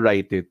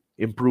 rewrite it,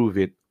 improve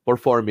it,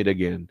 perform it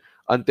again,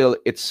 until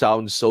it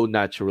sounds so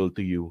natural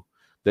to you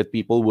that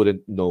people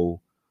wouldn't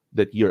know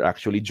that you're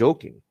actually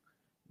joking.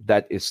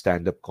 That is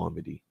stand-up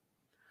comedy.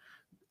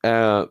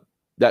 That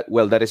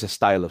is a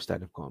style of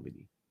stand-up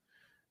comedy.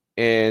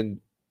 And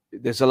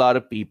there's a lot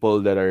of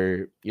people that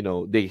are,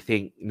 they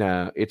think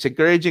na it's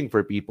encouraging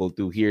for people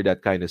to hear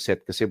that kind of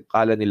set kasi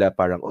kala nila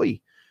parang, oy,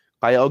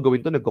 kaya ko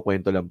gawin to,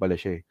 nagkukwento lang pala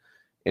siya.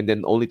 And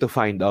then only to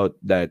find out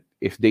that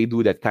if they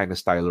do that kind of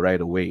style right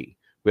away,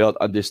 without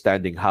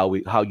understanding how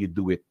you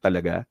do it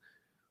talaga,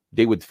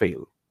 they would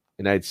fail.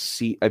 And I've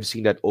seen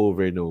that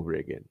over and over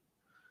again.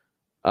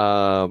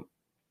 The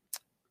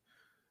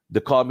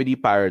comedy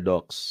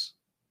paradox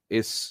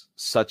is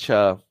such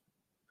a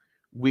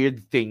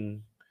weird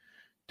thing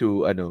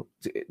to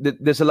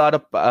there's a lot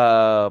of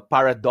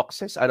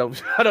paradoxes. I don't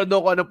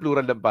know kung ano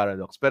plural ng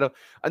paradox, pero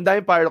ang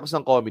daming paradox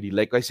ng comedy.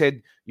 Like I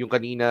said, yung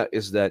kanina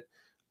is that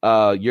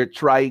you're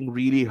trying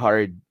really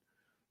hard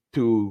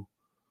to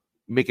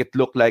make it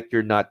look like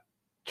you're not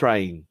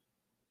trying.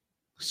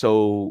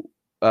 So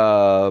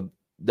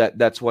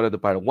that's one of the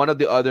part. One of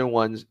the other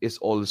ones is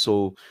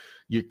also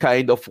you're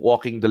kind of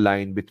walking the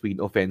line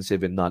between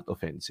offensive and not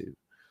offensive.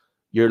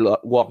 You're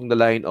walking the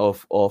line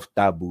of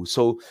taboo.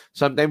 So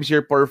sometimes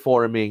you're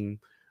performing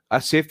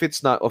as if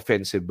it's not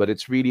offensive, but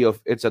it's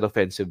an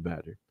offensive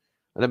matter.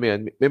 Alam mo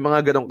yan, may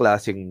mga ganong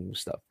klaseng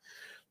stuff.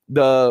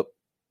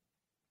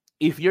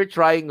 If you're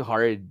trying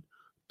hard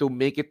to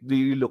make it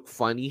really look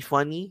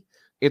funny,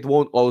 it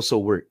won't also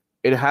work.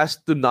 It has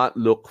to not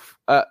look.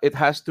 It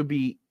has to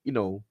be,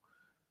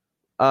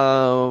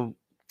 parang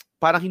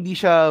hindi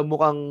siya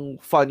mukhang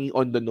funny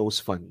on the nose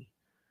funny.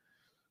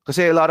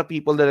 Kasi a lot of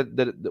people that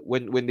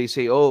when they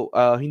say,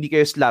 hindi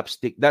kayo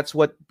slapstick, that's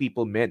what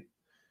people meant.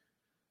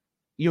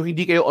 Yung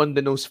hindi kayo on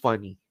the nose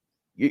funny.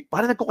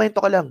 Parang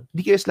nagkukwento ka lang.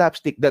 Hindi kayo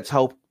slapstick. That's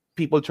how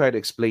people try to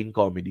explain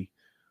comedy.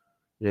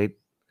 Right?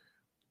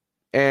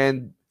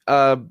 And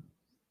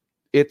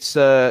it's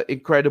an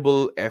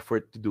incredible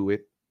effort to do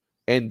it.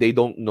 And they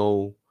don't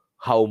know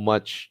how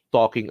much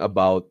talking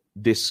about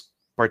this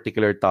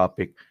particular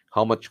topic,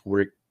 how much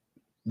work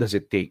does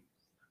it take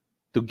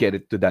to get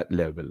it to that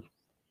level.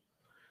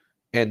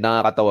 And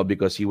nakakatawa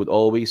because you would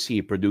always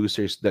see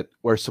producers that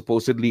were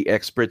supposedly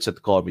experts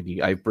at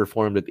comedy. I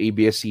performed at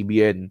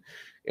ABS-CBN,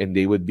 and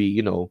they would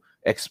be,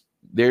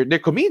 they're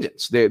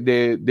comedians.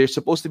 They're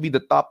supposed to be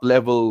the top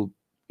level,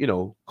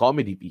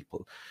 comedy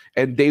people,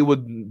 and they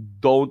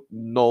don't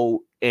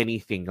know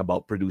anything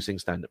about producing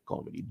stand-up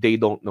comedy. They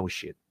don't know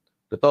shit.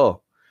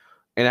 Totoo.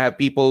 And I have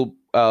people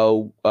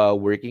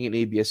working in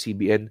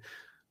ABS-CBN.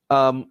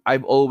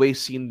 I've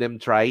always seen them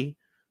try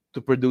to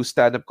produce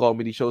stand-up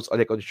comedy shows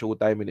like on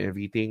Showtime and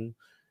everything.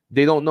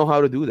 They don't know how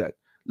to do that.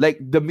 Like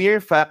the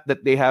mere fact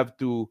that they have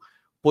to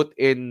put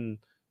in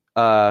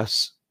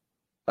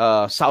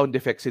sound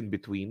effects in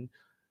between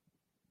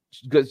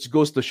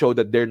goes to show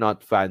that they're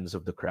not fans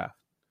of the craft.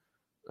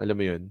 Alam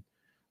mo yun?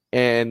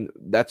 And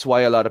that's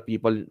why a lot of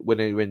people,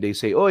 when they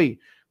say, "Oy,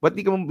 ba't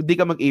di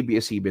ka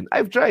mag-ABS-CBN?"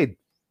 I've tried.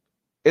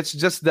 It's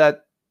just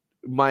that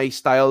my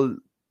style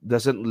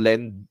doesn't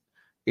lend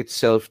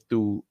itself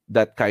to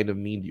that kind of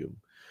medium.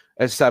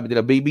 As sabi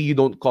nila, baby, you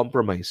don't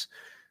compromise.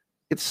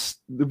 It's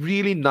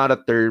really not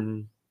a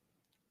term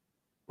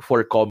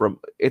for compromise.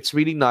 It's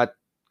really not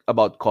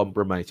about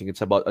compromising.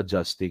 It's about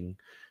adjusting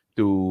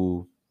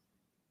to.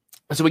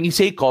 So when you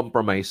say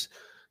compromise,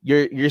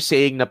 you're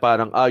saying na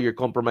parang you're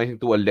compromising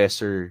to a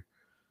lesser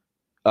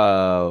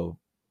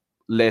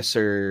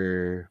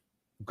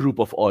group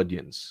of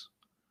audience.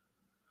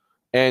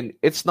 And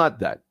it's not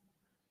that.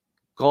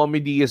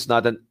 Comedy is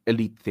not an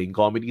elite thing.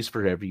 Comedy is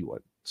for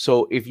everyone.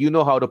 So if you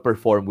know how to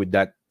perform with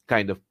that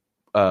kind of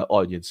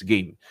audience,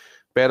 game.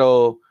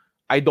 Pero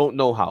I don't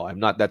know how. I'm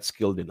not that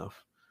skilled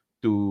enough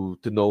to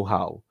know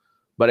how.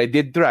 But I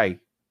did try.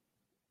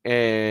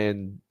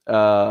 And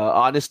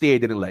honestly, I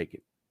didn't like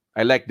it.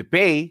 I like the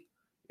pay.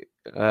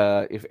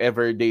 If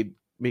ever they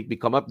make me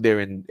come up there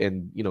and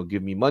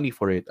give me money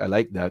for it, I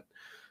like that.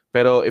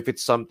 Pero if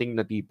it's something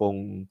na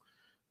tipong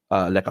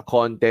like a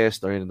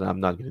contest, or I'm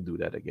not going to do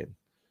that again.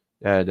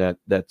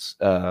 That's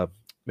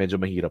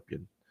medyo mahirap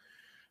yun.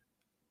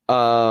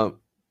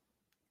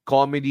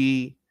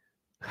 Comedy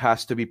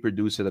has to be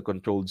produced in a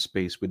controlled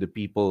space with the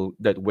people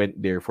that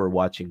went there for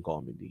watching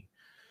comedy.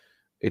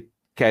 It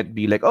can't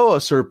be like,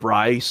 a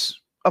surprise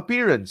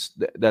appearance.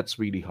 That's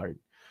really hard.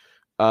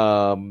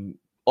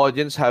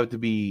 Audience have to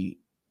be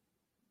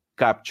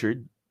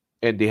captured,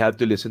 and they have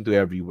to listen to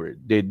every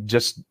word.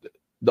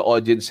 The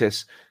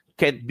audiences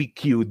can't be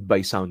cued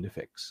by sound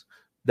effects.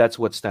 That's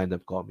what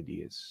stand-up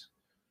comedy is.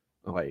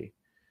 Okay.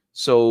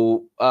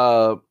 So,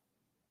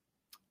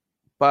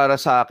 para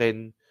sa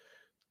akin,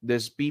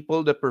 there's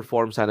people that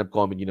perform stand-up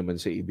comedy naman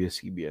sa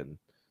ABS-CBN,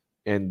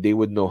 and they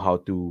would know how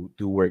to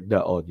work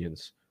the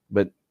audience.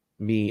 But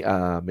me,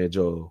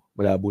 medyo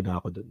malabo na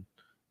ako dun.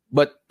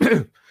 But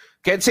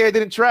can't say I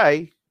didn't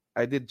try.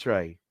 I did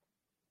try.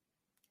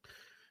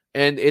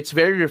 And it's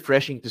very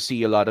refreshing to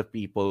see a lot of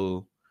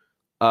people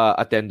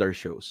attend our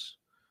shows.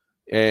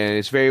 And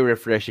it's very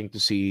refreshing to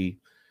see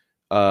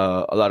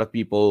a lot of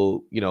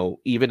people,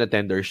 even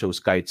attend our shows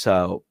kahit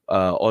sa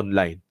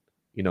online,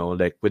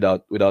 like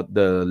without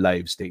the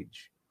live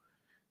stage.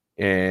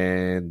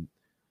 And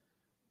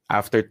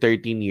after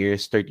 14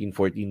 years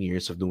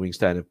of doing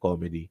stand-up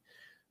comedy,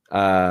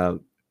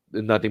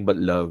 nothing but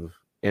love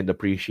and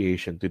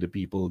appreciation to the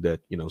people that,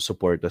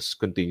 support us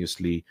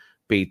continuously,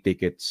 pay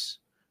tickets,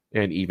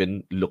 and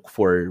even look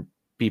for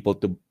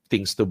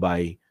things to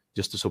buy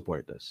just to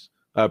support us.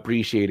 I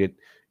appreciate it.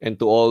 And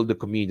to all the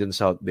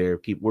comedians out there,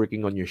 keep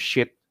working on your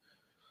shit.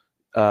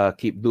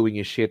 Keep doing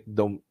your shit.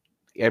 Don't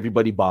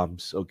everybody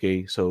bombs,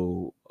 okay?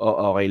 So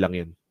okay lang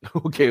yan.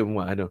 Okay,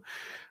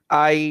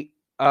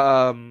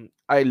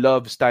 I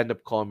love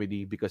stand-up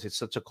comedy because it's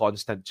such a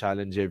constant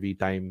challenge every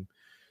time.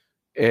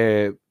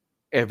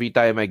 Every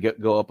time I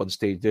go up on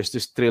stage, there's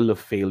this thrill of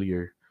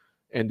failure,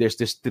 and there's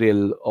this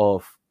thrill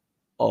of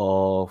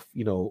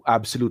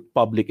absolute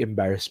public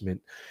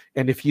embarrassment.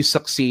 And if you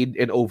succeed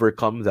and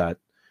overcome that,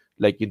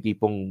 like yung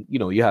tipong,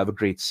 you have a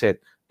great set,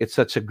 it's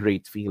such a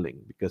great feeling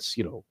because,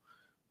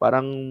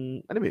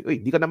 parang,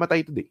 di ka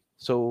namatay today.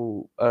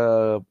 So,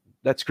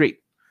 that's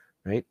great,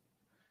 right?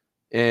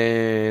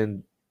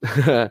 And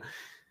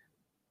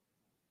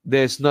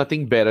there's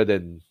nothing better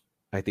than,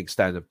 I think,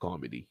 stand-up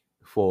comedy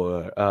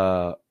for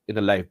in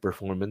a live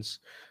performance.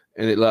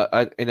 And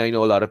I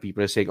know a lot of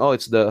people are saying, oh,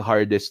 it's the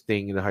hardest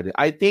thing.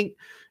 I think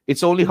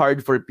it's only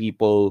hard for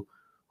people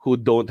who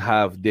don't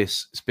have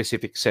this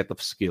specific set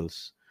of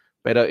skills.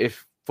 But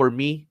if for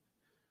me,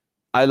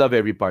 I love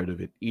every part of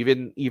it.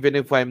 Even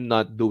if I'm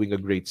not doing a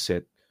great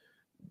set,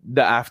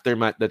 the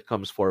aftermath that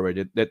comes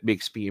forward, that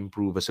makes me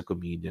improve as a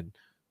comedian.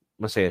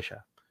 Masaya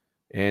siya.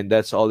 And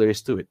that's all there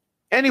is to it.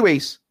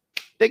 Anyways,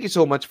 thank you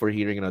so much for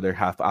hearing another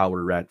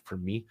half-hour rant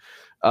from me.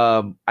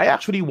 I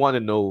actually want to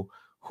know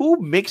who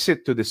makes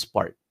it to this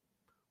part.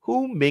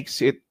 Who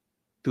makes it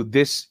to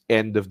this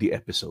end of the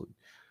episode?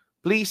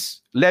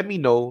 Please let me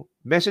know.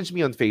 Message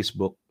me on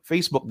Facebook,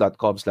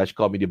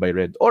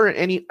 facebook.com/comedybyred, or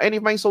any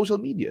of my social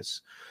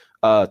medias.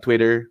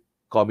 Twitter,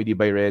 Comedy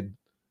by Red,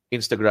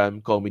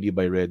 Instagram, Comedy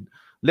by Red.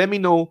 Let me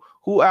know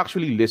who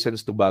actually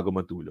listens to Bago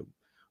Matulog.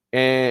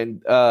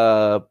 And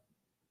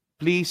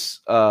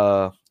please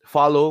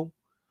follow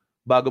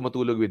Bago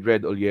Matulog with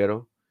Red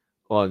Oliero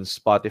on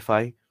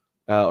Spotify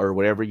or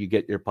wherever you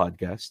get your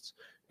podcasts.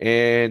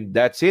 And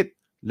that's it.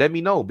 Let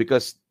me know,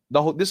 because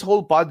this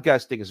whole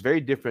podcasting is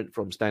very different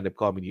from stand-up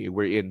comedy.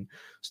 We're in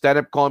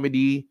stand-up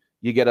comedy,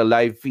 you get a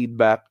live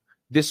feedback.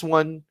 This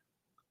one,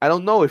 I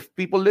don't know if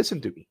people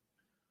listen to me.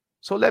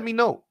 So let me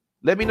know.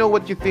 Let me know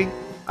what you think.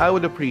 I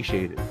would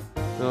appreciate it.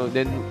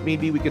 Then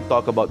maybe we can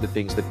talk about the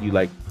things that you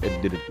liked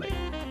and didn't like,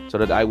 so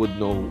that I would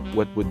know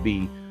what would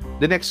be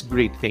the next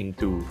great thing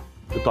to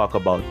talk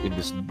about in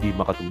this Di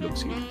Makatulog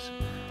series.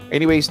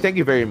 Anyways, thank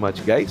you very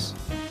much, guys.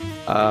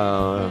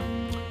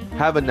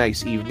 Have a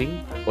nice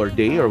evening or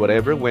day or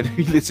whatever when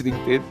you're listening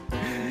to it.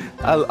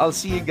 I'll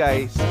see you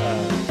guys.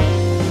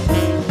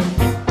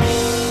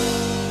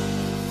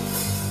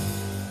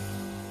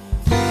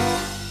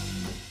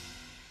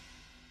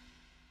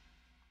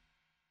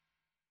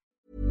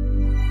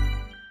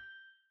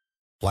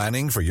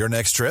 Planning for your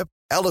next trip?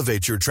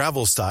 Elevate your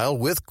travel style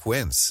with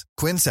Quince.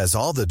 Quince has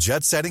all the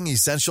jet-setting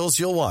essentials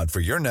you'll want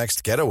for your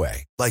next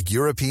getaway, like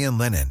European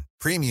linen,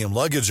 premium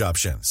luggage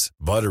options,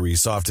 buttery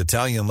soft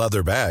Italian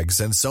leather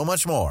bags, and so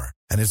much more.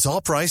 And it's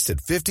all priced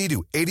at 50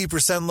 to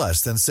 80%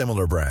 less than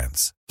similar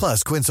brands.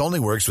 Plus, Quince only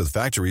works with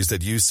factories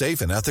that use safe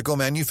and ethical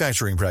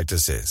manufacturing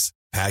practices.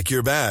 Pack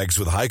your bags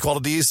with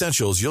high-quality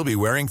essentials you'll be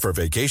wearing for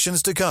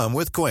vacations to come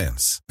with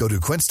Quince. Go to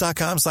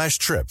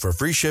quince.com/trip for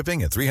free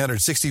shipping and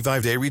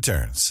 365-day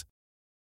returns.